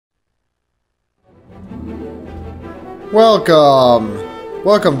Welcome!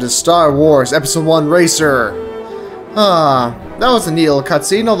 Welcome to Star Wars Episode 1 Racer! That was a neat little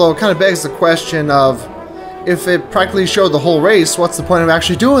cutscene, although it kind of begs the question of, if it practically showed the whole race, what's the point of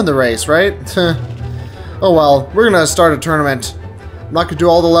actually doing the race, right? Oh well, we're gonna start a tournament. I'm not gonna do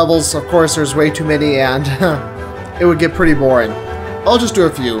all the levels, of course there's way too many, and it would get pretty boring. I'll just do a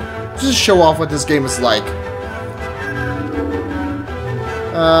few, just to show off what this game is like.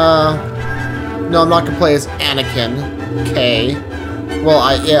 No, I'm not gonna play as Anakin. Okay. Well,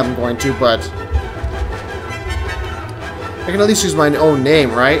 I am going to, but I can at least use my own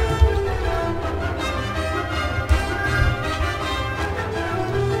name, right?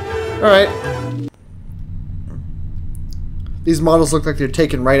 Alright. These models look like they're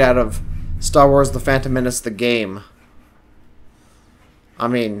taken right out of Star Wars The Phantom Menace, the game. I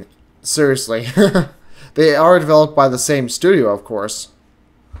mean, seriously. They are developed by the same studio, of course.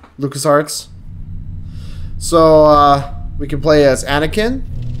 LucasArts. So, we can play as Anakin,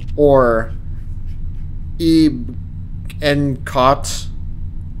 or Encot,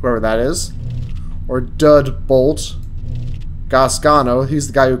 whoever that is, or Dud Bolt Gascano. He's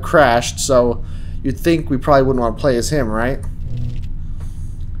the guy who crashed, so you'd think we probably wouldn't want to play as him, right?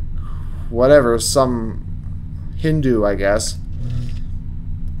 Whatever, some Hindu, I guess.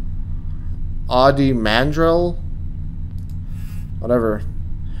 Adi Mandrel? Whatever.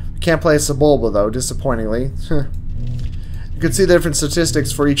 Can't play Sebulba though, disappointingly. You can see the different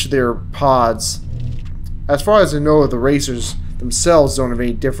statistics for each of their pods. As far as I know, the racers themselves don't have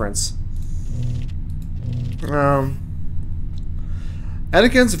any difference.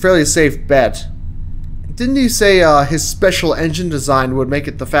 Anakin's a fairly safe bet. Didn't he say his special engine design would make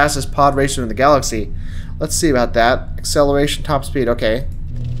it the fastest pod racer in the galaxy? Let's see about that. Acceleration, top speed, okay.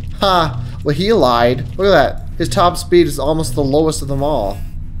 Ha! Well, he lied. Look at that. His top speed is almost the lowest of them all.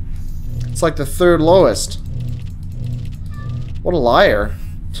 It's like the third lowest. What a liar.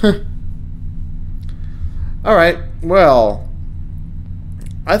 Alright, well,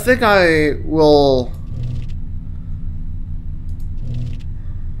 I think I will...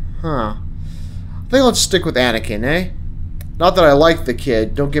 I think I'll just stick with Anakin, eh? Not that I like the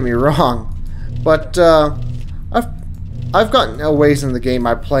kid, don't get me wrong. But, I've gotten ways in the game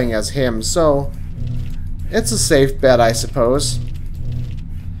by playing as him, so... it's a safe bet, I suppose.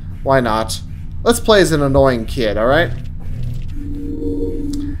 Why not? Let's play as an annoying kid, alright?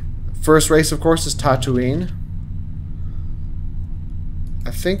 First race, of course, is Tatooine.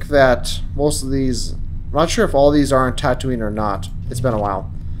 I think that most of these... I'm not sure if all these are on Tatooine or not. It's been a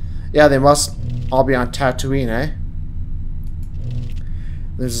while. Yeah, they must all be on Tatooine, eh?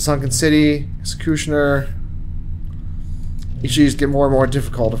 There's a Sunken City, Executioner. Each of these get more and more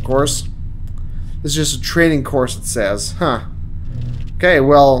difficult, of course. This is just a training course, it says. Huh. Okay,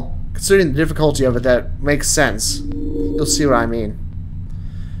 well, considering the difficulty of it, that makes sense. You'll see what I mean.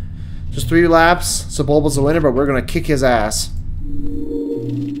 Just 3 laps, Sebulba's the winner, but we're gonna kick his ass.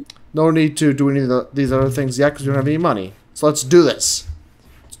 No need to do any of these other things yet, because we don't have any money. So let's do this.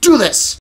 Let's do this!